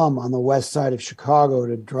slum on the west side of Chicago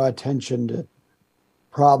to draw attention to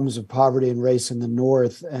problems of poverty and race in the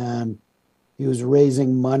North. And he was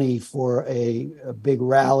raising money for a big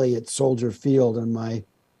rally at Soldier Field, and my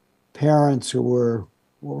parents, who were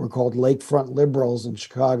what were called lakefront liberals in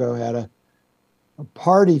Chicago, had a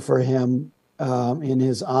party for him in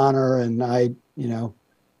his honor, and I,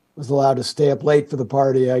 was allowed to stay up late for the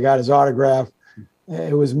party. I got his autograph.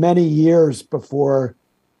 It was many years before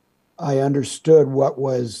I understood what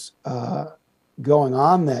was going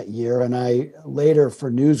on that year, and I later,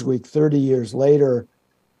 for Newsweek, 30 years later,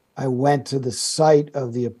 I went to the site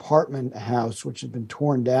of the apartment house, which had been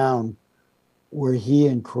torn down, where he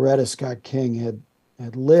and Coretta Scott King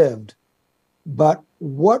had lived. But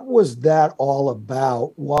what was that all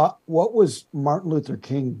about? What was Martin Luther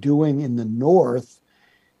King doing in the North,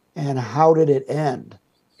 and how did it end?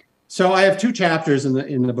 So I have two chapters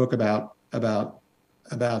in the book about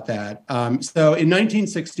that. So in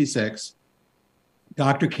 1966,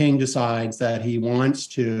 Dr. King decides that he wants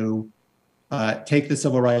to take the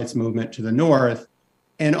civil rights movement to the North,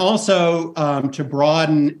 and also to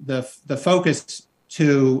broaden the focus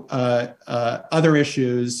to other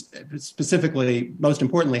issues, specifically, most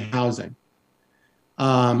importantly, housing.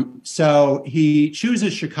 So he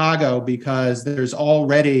chooses Chicago because there's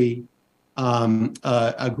already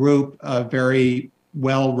a group, a very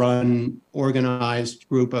well-run, organized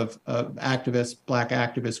group of activists, Black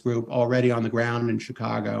activist group, already on the ground in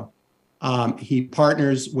Chicago. He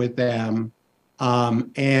partners with them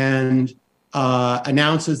and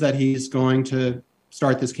announces that he's going to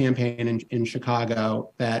start this campaign in Chicago,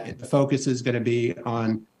 that the focus is going to be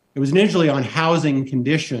on, it was initially on housing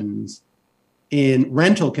conditions in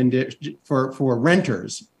rental conditions for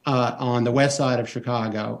renters on the west side of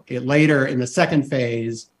Chicago. It later, in the second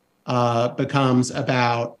phase, becomes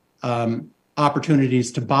about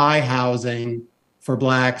opportunities to buy housing for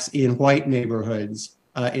Blacks in white neighborhoods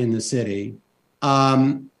in the city.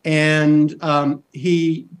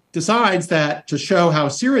 He decides that to show how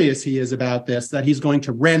serious he is about this, that he's going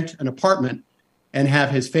to rent an apartment and have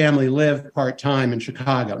his family live part-time in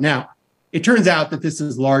Chicago. Now, it turns out that this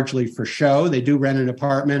is largely for show. They do rent an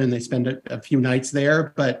apartment and they spend a few nights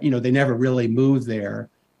there, but they never really move there.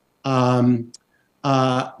 It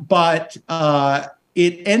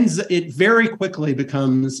very quickly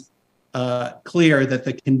becomes clear that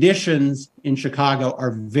the conditions in Chicago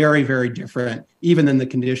are very, very different, even than the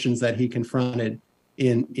conditions that he confronted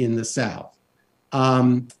in the South.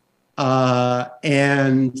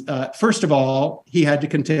 First of all, he had to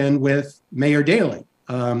contend with Mayor Daley,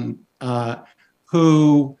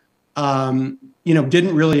 who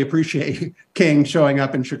didn't really appreciate King showing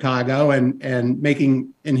up in Chicago and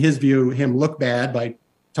making, in his view, him look bad by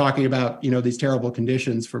talking about these terrible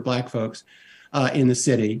conditions for Black folks in the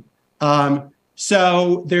city.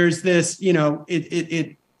 So there's this,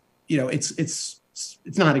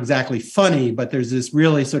 it's not exactly funny, but there's this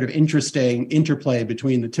really sort of interesting interplay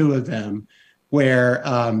between the two of them, where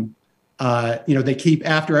they keep,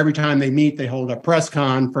 after every time they meet, they hold a press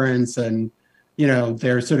conference, and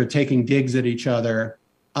they're sort of taking digs at each other.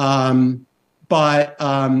 So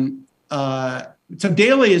Daley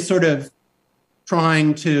is sort of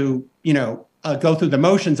trying to go through the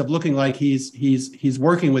motions of looking like he's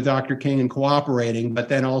working with Dr. King and cooperating, but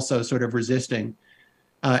then also sort of resisting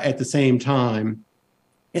at the same time.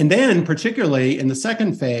 And then, particularly in the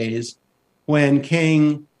second phase, when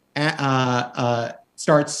King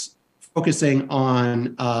starts focusing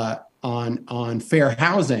on fair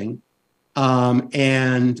housing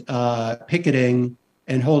and picketing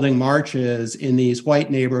and holding marches in these white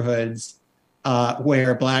neighborhoods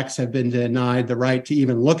where Blacks have been denied the right to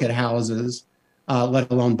even look at houses, let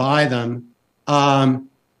alone buy them,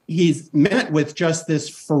 he's met with just this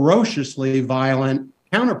ferociously violent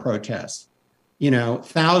counter-protest.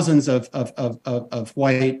 Thousands of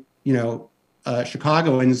white,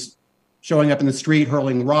 Chicagoans showing up in the street,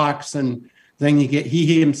 hurling rocks, and then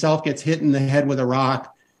he himself gets hit in the head with a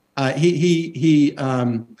rock. You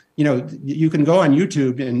can go on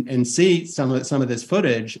YouTube and see some of this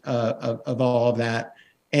footage of all of that,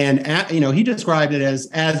 and he described it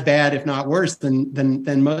as bad, if not worse, than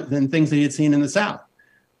things that he had seen in the South.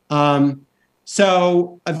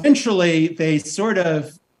 So eventually, they sort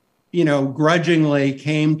of grudgingly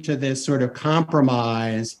came to this sort of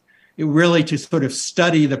compromise, really to sort of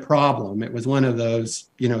study the problem. It was one of those,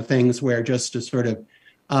 things where just to sort of,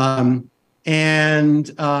 in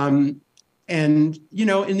the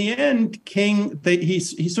end, King, he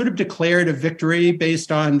sort of declared a victory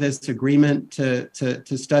based on this agreement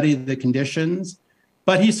to study the conditions,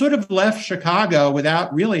 but he sort of left Chicago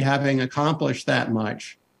without really having accomplished that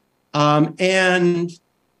much. For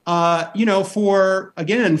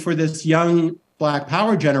this young Black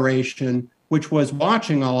power generation, which was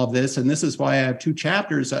watching all of this, and this is why I have 2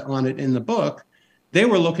 chapters on it in the book, they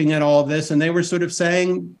were looking at all of this and they were sort of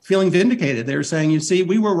saying, feeling vindicated. They were saying, you see,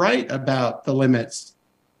 we were right about the limits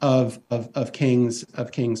of King's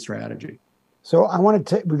strategy. So I want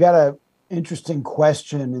to we got an interesting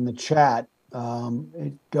question in the chat.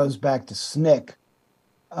 It goes back to SNCC.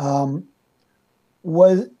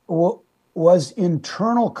 Was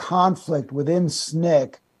internal conflict within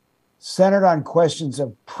SNCC centered on questions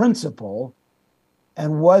of principle,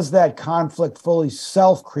 and was that conflict fully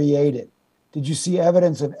self-created? Did you see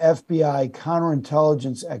evidence of FBI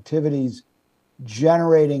counterintelligence activities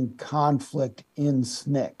generating conflict in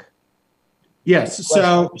SNCC? Yes,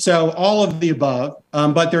 so all of the above,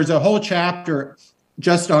 but there's a whole chapter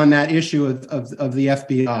just on that issue of the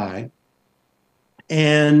FBI,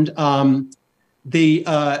 and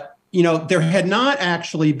there had not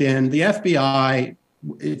actually been the FBI.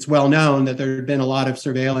 It's well known that there had been a lot of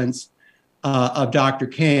surveillance of Dr.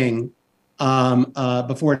 King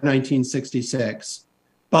before 1966.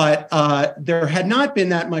 But there had not been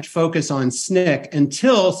that much focus on SNCC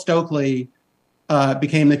until Stokely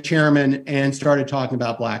became the chairman and started talking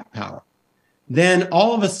about Black Power. Then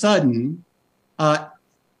all of a sudden,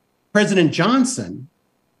 President Johnson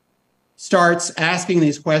starts asking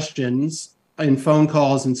these questions in phone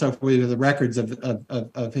calls and so forth, the records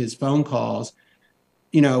of his phone calls.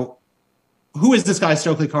 Who is this guy,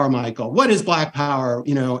 Stokely Carmichael? What is Black Power?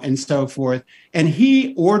 And so forth. And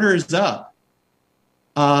he orders up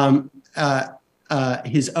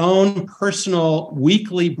his own personal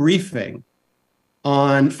weekly briefing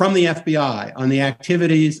from the FBI on the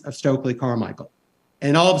activities of Stokely Carmichael.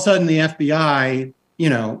 And all of a sudden, the FBI,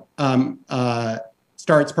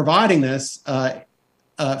 starts providing this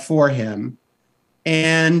for him.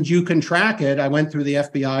 And you can track it. I went through the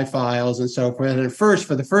FBI files and so forth. And for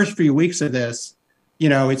the first few weeks of this,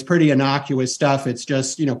 it's pretty innocuous stuff. It's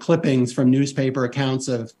just, clippings from newspaper accounts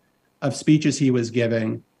of speeches he was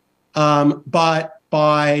giving. But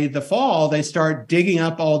by the fall, they start digging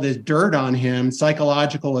up all this dirt on him,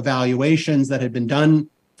 psychological evaluations that had been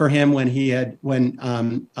done for him when he had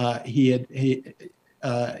been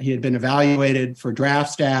evaluated for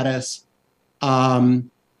draft status.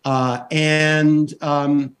 And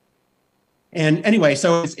anyway,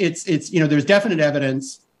 so it's there's definite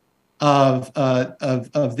evidence of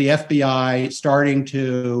the FBI starting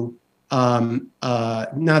to not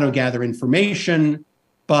only gather information,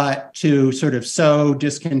 but to sort of sow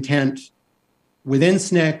discontent within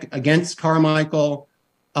SNCC against Carmichael.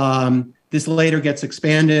 This later gets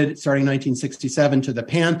expanded starting 1967 to the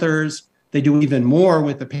Panthers. They do even more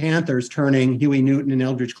with the Panthers, turning Huey Newton and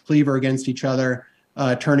Eldridge Cleaver against each other.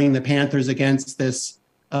 Turning the Panthers against this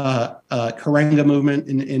Karenga movement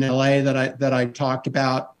in LA that I talked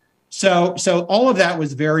about. So all of that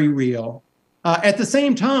was very real. At the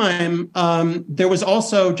same time, there was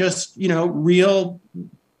also just real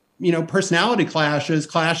personality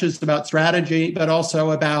clashes about strategy, but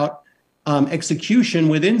also about execution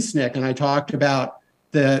within SNCC. And I talked about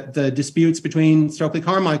the disputes between Stokely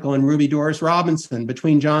Carmichael and Ruby Doris Robinson,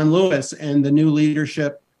 between John Lewis and the new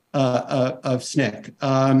leadership of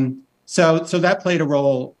SNCC. So that played a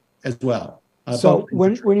role as well. So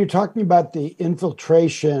when you're talking about the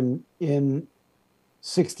infiltration in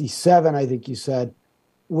 67, I think you said,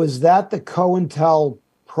 was that the COINTEL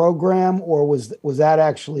program, or was that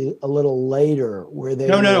actually a little later where they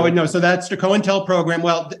No. So that's the COINTEL program.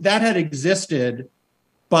 Well, that had existed,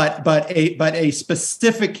 but a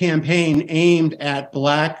specific campaign aimed at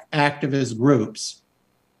Black activist groups.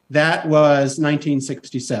 That was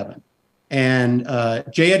 1967. And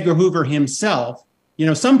J. Edgar Hoover himself,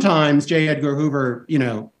 sometimes J. Edgar Hoover,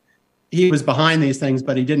 he was behind these things,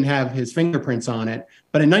 but he didn't have his fingerprints on it.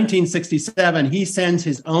 But in 1967, he sends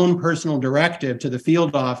his own personal directive to the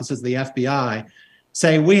field offices of the FBI,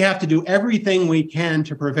 saying, we have to do everything we can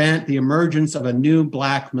to prevent the emergence of a new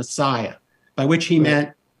Black Messiah, by which he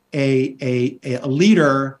meant a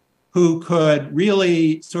leader who could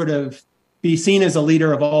really sort of be seen as a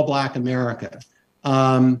leader of all Black America.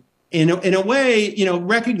 In a way,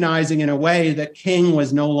 recognizing in a way that King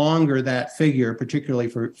was no longer that figure, particularly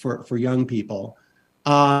for young people.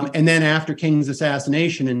 And then after King's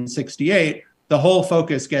assassination in 68, the whole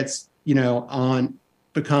focus becomes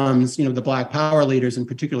the Black Power leaders, and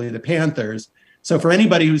particularly the Panthers. So for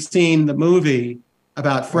anybody who's seen the movie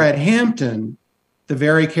about Fred Hampton, the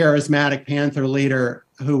very charismatic Panther leader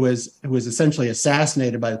who was essentially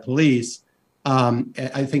assassinated by the police,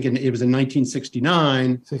 I think it was in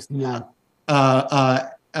 1969. 69.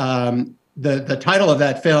 The title of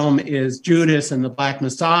that film is Judas and the Black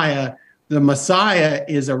Messiah. The Messiah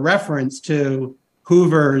is a reference to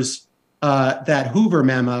Hoover's that Hoover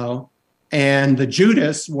memo, and the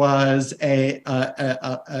Judas was an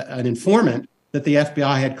informant that the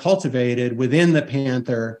FBI had cultivated within the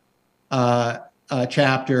Panther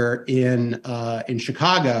chapter in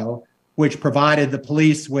Chicago, which provided the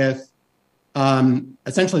police with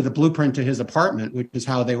essentially the blueprint to his apartment, which is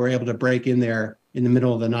how they were able to break in there in the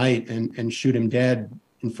middle of the night and shoot him dead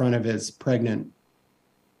in front of his pregnant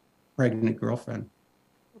girlfriend.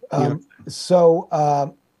 So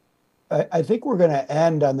I think we're going to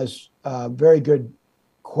end on this very good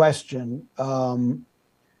question,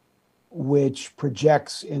 which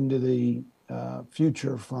projects into the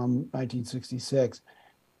future from 1966.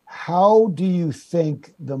 How do you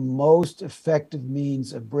think the most effective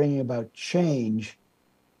means of bringing about change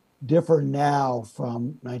differ now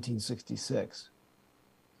from 1966?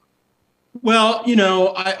 Well,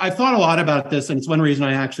 I thought a lot about this, and it's one reason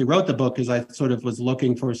I actually wrote the book, is I sort of was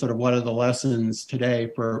looking for sort of what are the lessons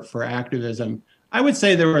today for activism. I would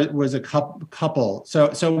say there was a couple.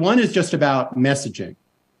 So one is just about messaging.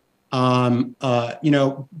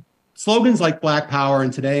 Slogans like Black Power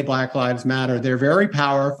and today Black Lives Matter, they're very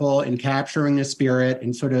powerful in capturing the spirit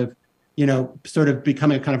and sort of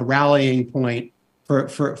becoming a kind of rallying point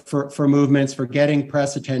for movements, for getting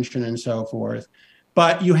press attention and so forth.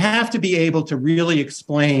 But you have to be able to really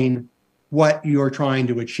explain what you're trying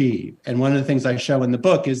to achieve. And one of the things I show in the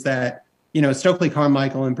book is that, Stokely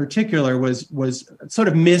Carmichael in particular was sort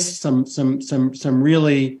of missed some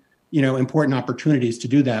really, important opportunities to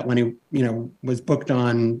do that when he, was booked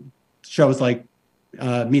on shows like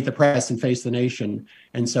Meet the Press and Face the Nation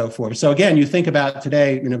and so forth. So again, you think about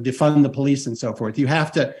today, defund the police and so forth. You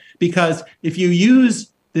have to, because if you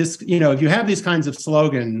use this, if you have these kinds of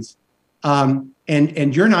slogans,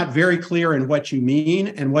 and you're not very clear in what you mean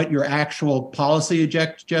and what your actual policy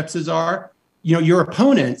objectives are, your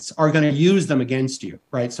opponents are going to use them against you,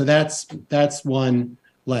 right? So that's one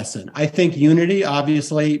lesson. I think unity,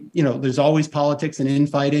 obviously, there's always politics and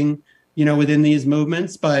infighting, within these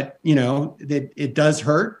movements, but it does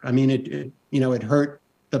hurt. I mean, it hurt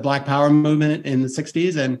the Black Power movement in the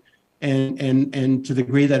 60s, and to the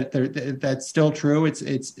degree that that's still true,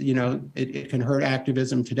 it can hurt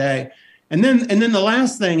activism today. And then the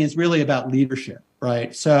last thing is really about leadership,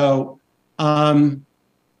 right? So the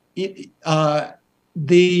early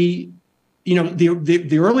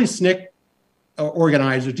SNCC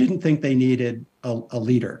organizers didn't think they needed a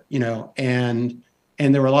leader,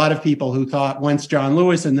 and there were a lot of people who thought once John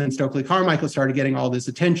Lewis and then Stokely Carmichael started getting all this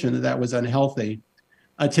attention that was unhealthy.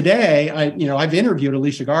 Today, I've interviewed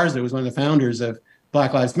Alicia Garza, who was one of the founders of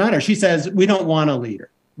Black Lives Matter. She says we don't want a leader.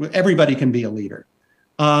 Everybody can be a leader.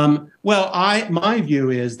 My view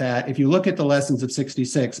is that if you look at the lessons of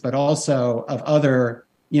 66, but also of other,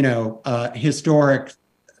 historic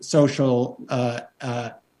social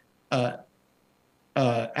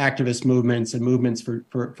activist movements and movements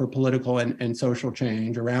for political and social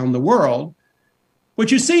change around the world,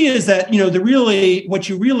 what you see is that, what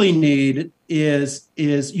you really need is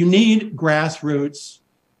you need grassroots,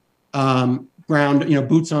 ground,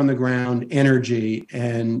 boots on the ground energy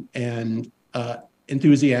and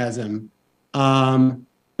enthusiasm.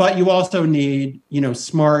 But you also need,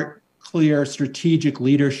 smart, clear, strategic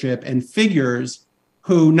leadership and figures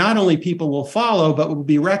who not only people will follow, but will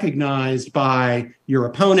be recognized by your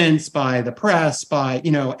opponents, by the press, by,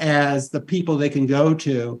 as the people they can go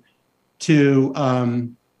to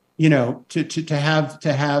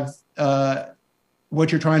have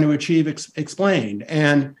what you're trying to achieve explained.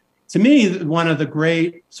 And to me, one of the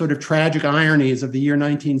great sort of tragic ironies of the year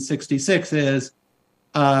 1966 is,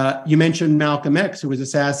 you mentioned Malcolm X, who was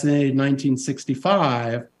assassinated in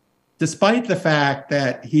 1965, despite the fact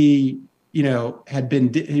that he had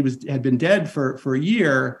been dead for a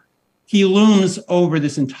year. He looms over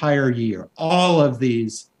this entire year. All of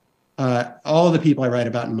these, all the people I write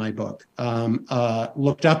about in my book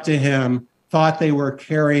looked up to him, thought they were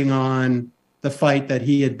carrying on the fight that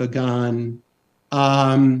he had begun.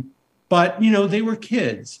 But they were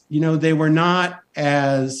kids. They were not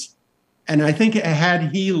as. And I think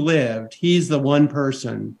had he lived, he's the one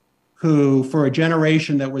person who, for a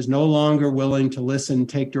generation that was no longer willing to listen,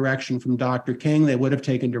 take direction from Dr. King, they would have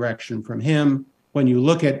taken direction from him. When you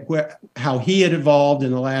look at how he had evolved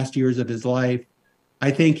in the last years of his life, I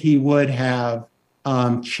think he would have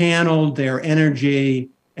channeled their energy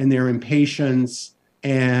and their impatience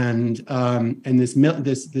and this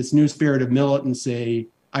new spirit of militancy,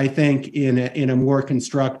 I think, in a more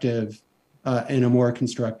constructive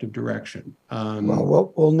direction.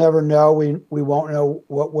 Well, we'll never know. We won't know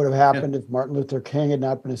what would have happened if Martin Luther King had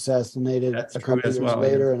not been assassinated a couple of years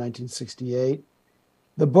later in 1968.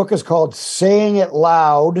 The book is called Saying It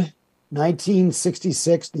Loud,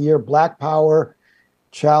 1966, the year Black Power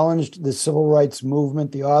challenged the civil rights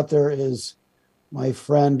movement. The author is my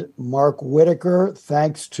friend Mark Whitaker.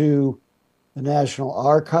 Thanks to the National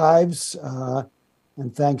Archives,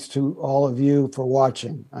 and thanks to all of you for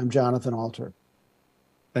watching. I'm Jonathan Alter.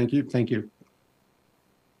 Thank you. Thank you.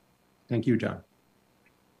 Thank you, John.